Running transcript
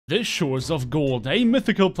The Shores of Gold, a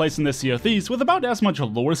mythical place in the Sea of Thieves with about as much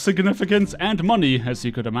lore significance and money as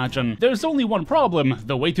you could imagine. There's only one problem: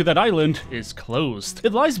 the way to that island is closed.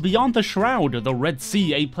 It lies beyond the Shroud, the Red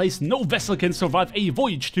Sea, a place no vessel can survive a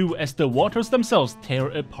voyage to as the waters themselves tear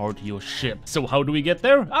apart your ship. So how do we get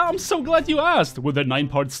there? I'm so glad you asked! With a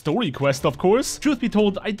 9-part story quest, of course. Truth be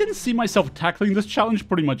told, I didn't see myself tackling this challenge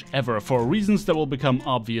pretty much ever, for reasons that will become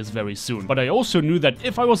obvious very soon. But I also knew that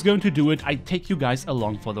if I was going to do it, I'd take you guys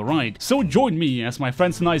along for the ride. So join me as my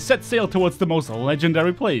friends and I set sail towards the most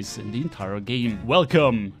legendary place in the entire game.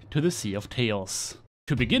 Welcome to the Sea of Tales.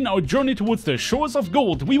 To begin our journey towards the Shores of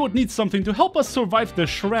Gold, we would need something to help us survive the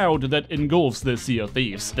shroud that engulfs the Sea of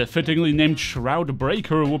Thieves. The fittingly named Shroud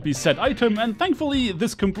Breaker would be said item, and thankfully,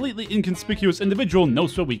 this completely inconspicuous individual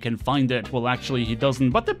knows where we can find it. Well, actually, he doesn't,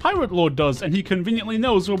 but the Pirate Lord does, and he conveniently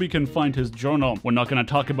knows where we can find his journal. We're not gonna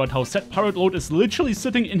talk about how said Pirate Lord is literally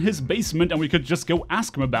sitting in his basement and we could just go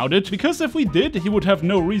ask him about it, because if we did, he would have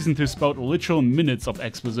no reason to spout literal minutes of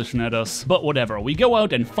exposition at us. But whatever, we go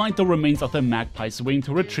out and find the remains of the Magpie's wing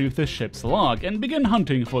to retrieve the ship's log and begin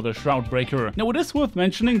hunting for the Shroud Breaker. Now, it is worth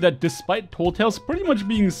mentioning that despite Tall Tales pretty much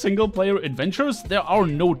being single-player adventures, there are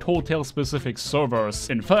no Tall Tales specific servers.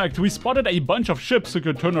 In fact, we spotted a bunch of ships who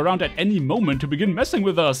could turn around at any moment to begin messing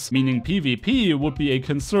with us, meaning PvP would be a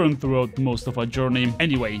concern throughout most of our journey.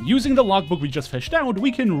 Anyway, using the logbook we just fished out,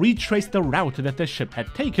 we can retrace the route that the ship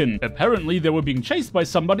had taken. Apparently, they were being chased by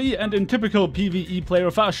somebody, and in typical PvE player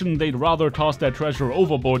fashion, they'd rather toss their treasure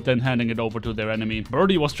overboard than handing it over to their enemy.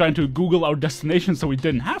 Birdie was trying to Google our destination so we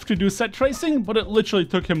didn't have to do set tracing, but it literally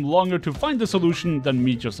took him longer to find the solution than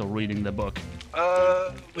me just reading the book.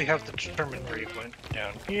 We have to determine where you went.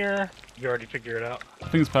 Down here. You already figured it out. I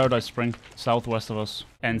think it's Paradise Spring, southwest of us.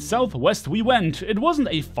 And southwest we went. It wasn't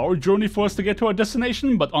a far journey for us to get to our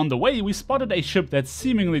destination, but on the way we spotted a ship that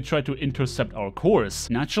seemingly tried to intercept our course.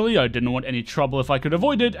 Naturally, I didn't want any trouble if I could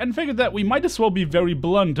avoid it, and figured that we might as well be very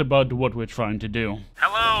blunt about what we're trying to do.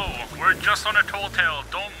 Hello, we're just on a tall tale,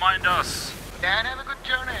 don't mind us. Dan, have a good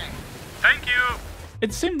journey. Thank you.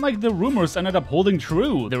 It seemed like the rumors ended up holding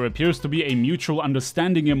true. There appears to be a mutual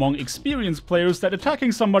understanding among experienced players that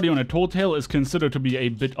attacking somebody on a tall tale is considered to be a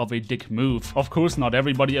bit of a dick move. Of course, not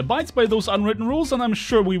everybody abides by those unwritten rules, and I'm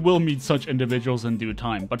sure we will meet such individuals in due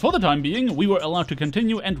time. But for the time being, we were allowed to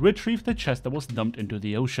continue and retrieve the chest that was dumped into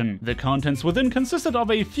the ocean. The contents within consisted of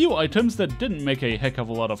a few items that didn't make a heck of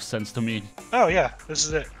a lot of sense to me. Oh yeah, this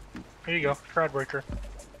is it. Here you go, Shroud Breaker.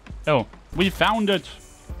 Oh, we found it!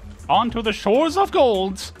 Onto the Shores of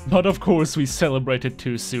Gold! But of course we celebrated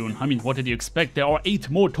too soon. I mean, what did you expect? There are 8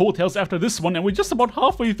 more tall tales after this one, and we're just about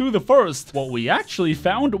halfway through the first. What we actually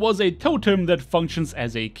found was a totem that functions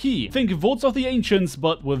as a key. Think Vaults of the Ancients,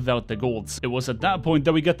 but without the golds. It was at that point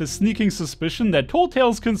that we got the sneaking suspicion that tall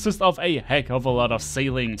tales consist of a heck of a lot of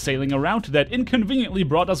sailing. Sailing a route that inconveniently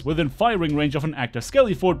brought us within firing range of an active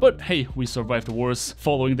Skellyford, but hey, we survived worse.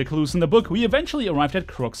 Following the clues in the book, we eventually arrived at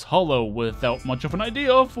Crook's Hollow without much of an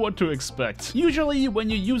idea of what to expect. Usually, when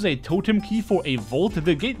you use a totem key for a vault,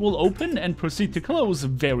 the gate will open and proceed to close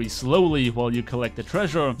very slowly while you collect the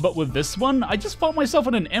treasure. But with this one, I just found myself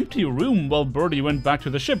in an empty room while Birdie went back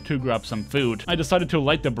to the ship to grab some food. I decided to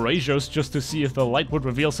light the braziers just to see if the light would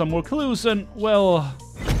reveal some more clues, and, well...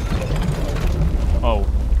 Oh.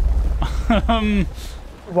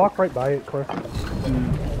 Walk right by it, Cliff.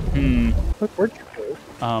 Cliff, where'd you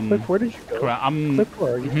go? Cliff, where did you go? Cliff,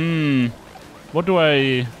 where are you? What do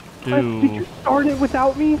I do? Did you start it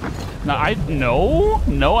without me? No,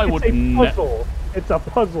 I wouldn't. It's a puzzle. It's a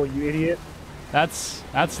puzzle, you idiot.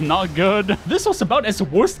 That's not good. This was about as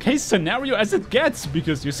worst case scenario as it gets,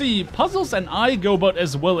 because you see, puzzles and I go about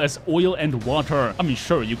as well as oil and water. I mean,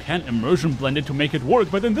 sure, you can immersion blend it to make it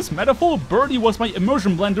work, but in this metaphor, Birdie was my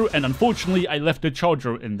immersion blender, and unfortunately, I left the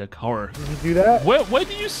charger in the car. Did you do that? Where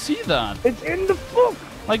do you see that? It's in the book!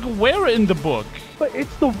 Like, where in the book? But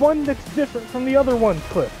it's the one that's different from the other ones,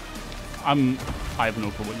 Cliff. I have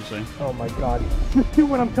no clue what you're saying. Oh my god. Just do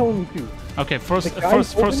what I'm telling you to. Okay, first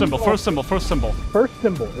symbol. First symbol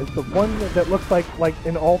is the one that looks like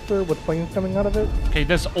an altar with flames coming out of it. Okay,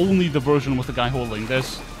 there's only the version with the guy holding.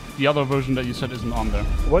 There's the other version that you said isn't on there.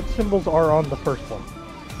 What symbols are on the first one?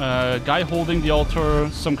 Guy holding the altar,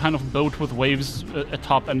 some kind of boat with waves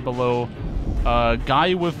atop and below,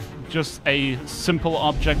 guy with just a simple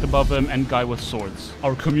object above him, and guy with swords.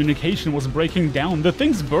 Our communication was breaking down. The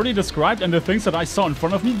things Birdie described and the things that I saw in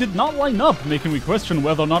front of me did not line up, making me question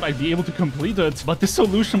whether or not I'd be able to complete it. But the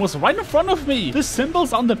solution was right in front of me. The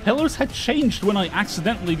symbols on the pillars had changed when I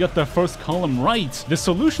accidentally got the first column right. The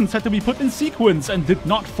solutions had to be put in sequence and did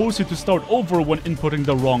not force you to start over when inputting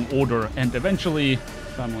the wrong order. And eventually...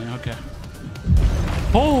 family, okay.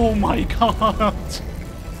 Oh my god.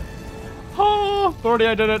 Oh, Birdie,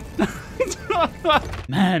 I did it.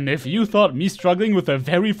 Man, if you thought me struggling with the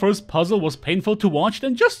very first puzzle was painful to watch,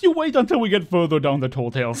 then just you wait until we get further down the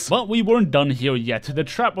tall tales. But we weren't done here yet. The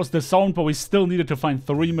trap was disarmed, but we still needed to find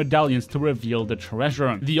 3 medallions to reveal the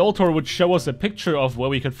treasure. The altar would show us a picture of where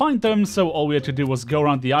we could find them, so all we had to do was go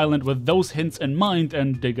around the island with those hints in mind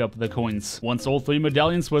and dig up the coins. Once all 3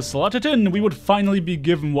 medallions were slotted in, we would finally be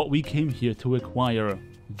given what we came here to acquire.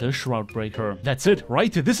 The Shroud Breaker. That's it,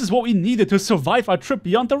 right? This is what we needed to survive our trip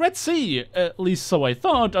beyond the Red Sea. At least so I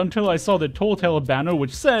thought, until I saw the tall tale banner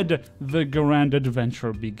which said, "The grand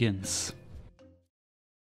adventure begins."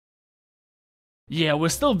 Yeah, we're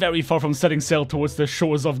still very far from setting sail towards the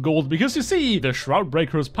shores of gold, because you see, the Shroud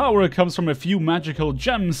Breaker's power comes from a few magical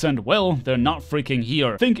gems, and well, they're not freaking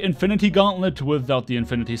here. Think Infinity Gauntlet without the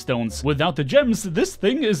Infinity Stones. Without the gems, this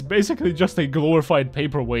thing is basically just a glorified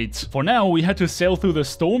paperweight. For now, we had to sail through the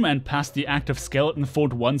storm and past the active skeleton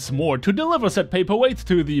fort once more to deliver said paperweight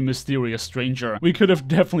to the mysterious stranger. We could have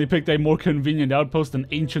definitely picked a more convenient outpost than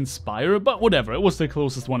Ancient Spire, but whatever, it was the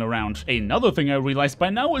closest one around. Another thing I realized by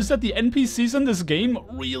now is that the NPCs in this game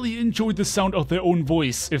really enjoyed the sound of their own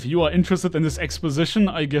voice. If you are interested in this exposition,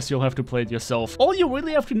 I guess you'll have to play it yourself. All you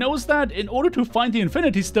really have to know is that in order to find the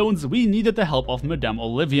Infinity Stones, we needed the help of Madame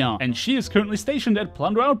Olivia, and she is currently stationed at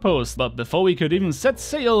Plunder Outpost. But before we could even set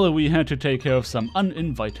sail, we had to take care of some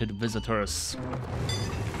uninvited visitors.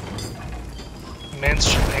 Man's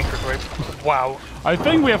ship anchored right. Wow. I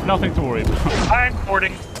think we have nothing to worry about. I'm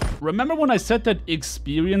boarding. Remember when I said that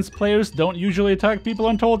experienced players don't usually attack people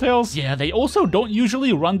on Tall Tales? Yeah, they also don't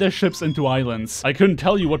usually run their ships into islands. I couldn't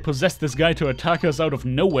tell you what possessed this guy to attack us out of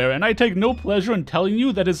nowhere, and I take no pleasure in telling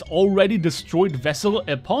you that his already destroyed vessel,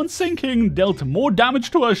 upon sinking, dealt more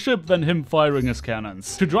damage to our ship than him firing his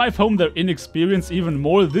cannons. To drive home their inexperience even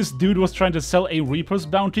more, this dude was trying to sell a Reaper's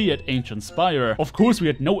Bounty at Ancient Spire. Of course, we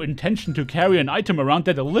had no intention to carry an item around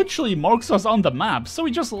that literally marks us on the map, so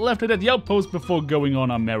we just left it at the outpost before going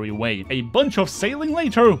on our merry way. A bunch of sailing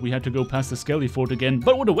later, we had to go past the Skelly Fort again,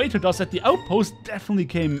 but what awaited us at the outpost definitely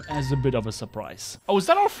came as a bit of a surprise. Oh, is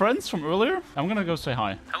that our friends from earlier? I'm gonna go say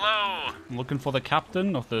hi. Hello. I'm looking for the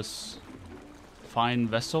captain of this fine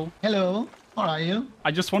vessel. Hello, how are you?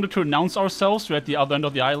 I just wanted to announce ourselves. We're at the other end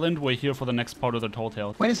of the island. We're here for the next part of the Tall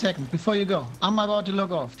Tale. Wait a second, before you go. I'm about to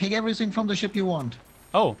log off. Take everything from the ship you want.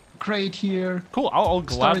 Oh. Crate here. Cool, I'll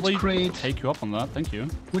gladly crate. take you up on that. Thank you.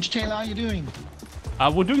 Which tale are you doing?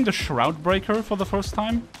 We're doing the Shroud Breaker for the first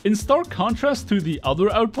time. In stark contrast to the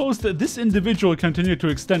other outpost, this individual continued to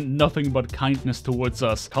extend nothing but kindness towards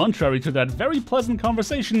us. Contrary to that very pleasant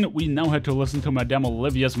conversation, we now had to listen to Madame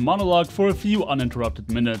Olivia's monologue for a few uninterrupted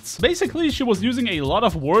minutes. Basically, she was using a lot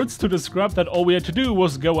of words to describe that all we had to do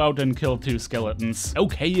was go out and kill 2 skeletons.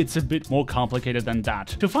 Okay, it's a bit more complicated than that.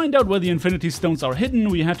 To find out where the Infinity Stones are hidden,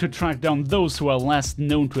 we had to track down those who are last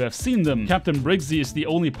known to have seen them. Captain Briggsy is the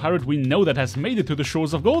only pirate we know that has made it to the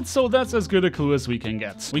shores of gold, so that's as good a clue as we can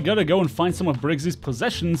get. We gotta go and find some of Briggsy's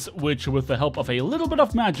possessions, which with the help of a little bit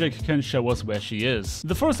of magic can show us where she is.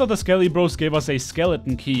 The first of the Skelly Bros gave us a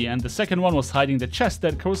skeleton key, and the second one was hiding the chest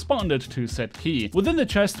that corresponded to said key. Within the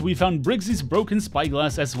chest we found Briggsy's broken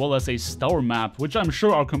spyglass as well as a star map, which I'm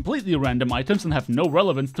sure are completely random items and have no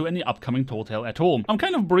relevance to any upcoming Tall Tale at all. I'm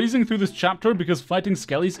kind of breezing through this chapter because fighting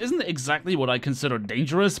Skellies isn't exactly what I consider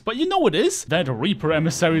dangerous, but you know what is? That Reaper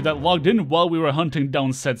emissary that logged in while we were hunting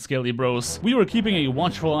down said Skelly Bros. We were keeping a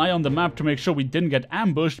watchful eye on the map to make sure we didn't get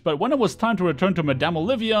ambushed, but when it was time to return to Madame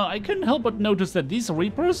Olivia, I couldn't help but notice that these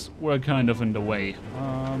Reapers were kind of in the way.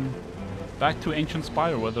 Back to Ancient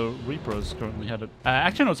Spire where the Reaper is currently headed.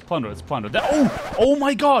 Actually, no, it's Plunder. Oh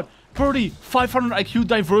my god! Birdie, 500 IQ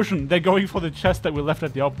diversion. They're going for the chest that we left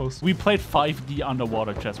at the outpost. We played 5D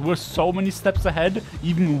underwater chess. We're so many steps ahead,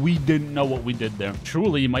 even we didn't know what we did there.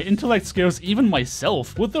 Truly, my intellect scares even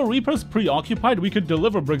myself. With the Reapers preoccupied, we could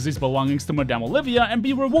deliver Briggsy's belongings to Madame Olivia and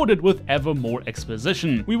be rewarded with ever more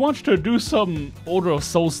exposition. We watched her do some Order of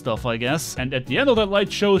Soul stuff, I guess, and at the end of that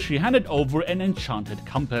light show, she handed over an enchanted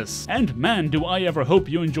compass. And man, do I ever hope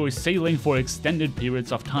you enjoy sailing for extended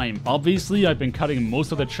periods of time. Obviously, I've been cutting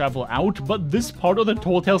most of the travel out, but this part of the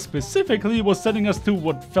Tall Tale specifically was sending us to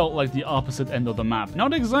what felt like the opposite end of the map.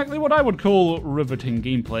 Not exactly what I would call riveting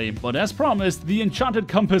gameplay, but as promised, the enchanted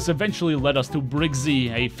compass eventually led us to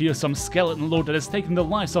Briggsy, a fearsome skeleton lord that has taken the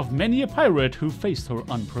lives of many a pirate who faced her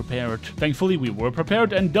unprepared. Thankfully, we were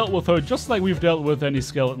prepared and dealt with her just like we've dealt with any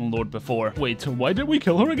skeleton lord before. Wait, why did we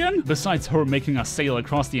kill her again? Besides her making us sail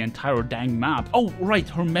across the entire dang map. Oh, right,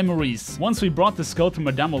 her memories. Once we brought the skull to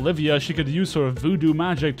Madame Olivia, she could use her voodoo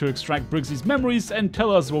magic to extract Briggsy's memories and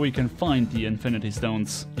tell us where we can find the Infinity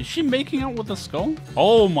Stones. Is she making out with the skull?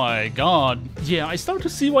 Oh my god. Yeah, I start to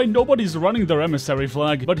see why nobody's running their emissary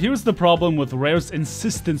flag, but here's the problem with Rare's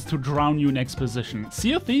insistence to drown you in exposition.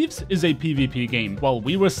 Sea of Thieves is a PvP game. While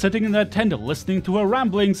we were sitting in that tent listening to her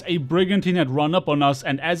ramblings, a brigantine had run up on us,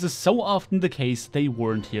 and as is so often the case, they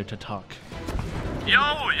weren't here to talk.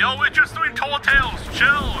 Yo, we're just doing tall tales.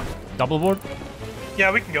 Chill. Double board?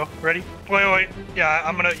 Yeah, we can go. Ready? Wait.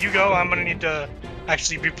 Yeah, you go. I'm gonna need to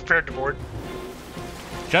actually be prepared to board.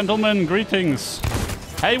 Gentlemen, greetings.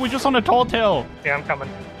 Hey, we're just on a tall tale. Yeah, I'm coming.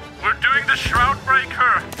 We're doing the Shroud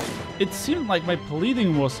Breaker. It seemed like my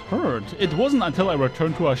pleading was heard. It wasn't until I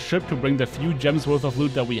returned to our ship to bring the few gems worth of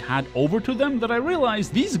loot that we had over to them that I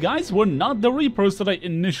realized these guys were not the Reapers that I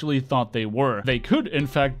initially thought they were. They could, in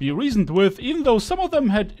fact, be reasoned with, even though some of them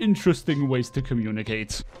had interesting ways to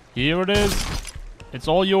communicate. Here it is. It's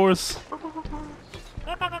all yours. Boop,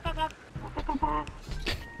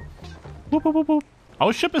 boop, boop, boop.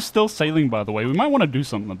 Our ship is still sailing, by the way. We might want to do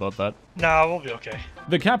something about that. No, we'll be okay.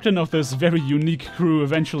 The captain of this very unique crew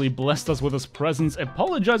eventually blessed us with his presence,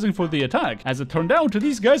 apologizing for the attack. As it turned out,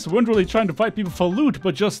 these guys weren't really trying to fight people for loot,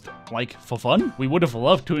 but just, like, for fun. We would have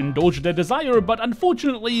loved to indulge their desire, but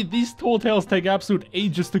unfortunately, these tall tales take absolute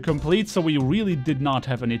ages to complete, so we really did not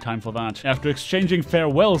have any time for that. After exchanging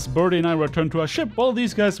farewells, Birdie and I returned to our ship while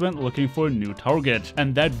these guys went looking for a new target.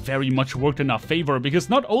 And that very much worked in our favor, because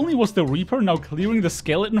not only was the Reaper now clearing the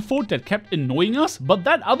skeleton fort that kept annoying us, but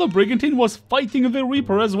that other brigantine was fighting the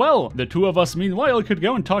Reaper as well. The two of us, meanwhile, could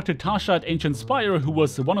go and talk to Tasha at Ancient Spire, who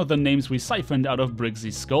was one of the names we siphoned out of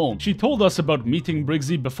Briggsy's skull. She told us about meeting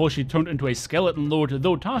Briggsy before she turned into a skeleton lord,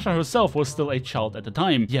 though Tasha herself was still a child at the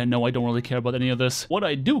time. Yeah, no, I don't really care about any of this. What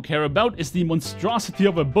I do care about is the monstrosity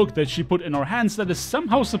of a book that she put in our hands that is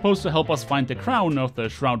somehow supposed to help us find the crown of the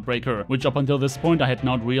Shroud Breaker, which up until this point I had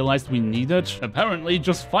not realized we needed. Apparently,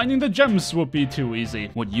 just finding the gems would be too easy.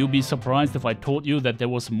 Would you be surprised if I told you that there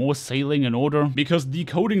was more sailing in order? Because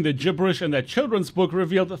decoding the gibberish in that children's book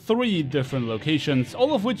revealed 3 different locations,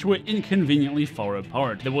 all of which were inconveniently far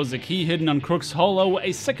apart. There was a key hidden on Crook's Hollow,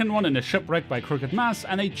 a second one in a shipwreck by Crooked Mass,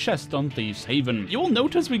 and a chest on Thieves Haven. You'll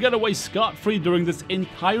notice we got away scot-free during this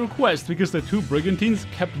entire quest because the 2 brigantines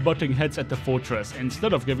kept butting heads at the fortress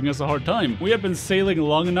instead of giving us a hard time. We had been sailing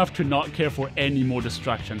long enough to not care for any more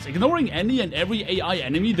distractions, ignoring any and every AI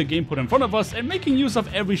enemy the game put in front of us and making use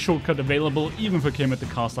of every shortcut available, even if it came at the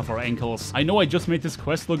cost of our ankles. I know I just made this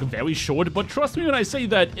quest look very short, but trust me when I say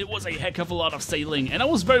that it was a heck of a lot of sailing, and I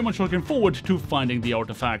was very much looking forward to finding the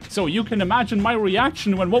artifact. So you can imagine my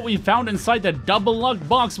reaction when what we found inside that double-locked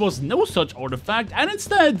box was no such artifact, and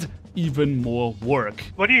instead, even more work.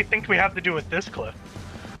 What do you think we have to do with this cliff?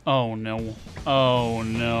 Oh no. Oh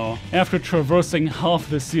no. After traversing half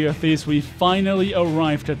the Sea of Thieves, we finally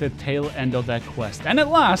arrived at the tail end of that quest. And at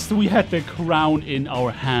last, we had the crown in our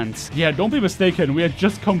hands. Yeah, don't be mistaken, we had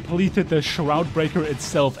just completed the Shroud Breaker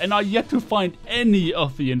itself and are yet to find any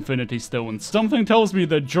of the Infinity Stones. Something tells me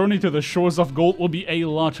the journey to the shores of gold will be a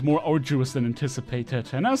lot more arduous than anticipated,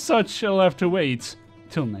 and as such, I'll have to wait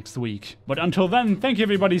till next week. But until then, thank you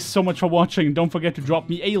everybody so much for watching. Don't forget to drop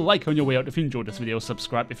me a like on your way out if you enjoyed this video,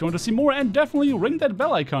 subscribe if you want to see more, and definitely ring that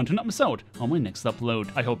bell icon to not miss out on my next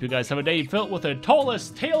upload. I hope you guys have a day filled with the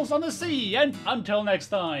tallest tales on the sea, and until next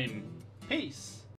time, peace.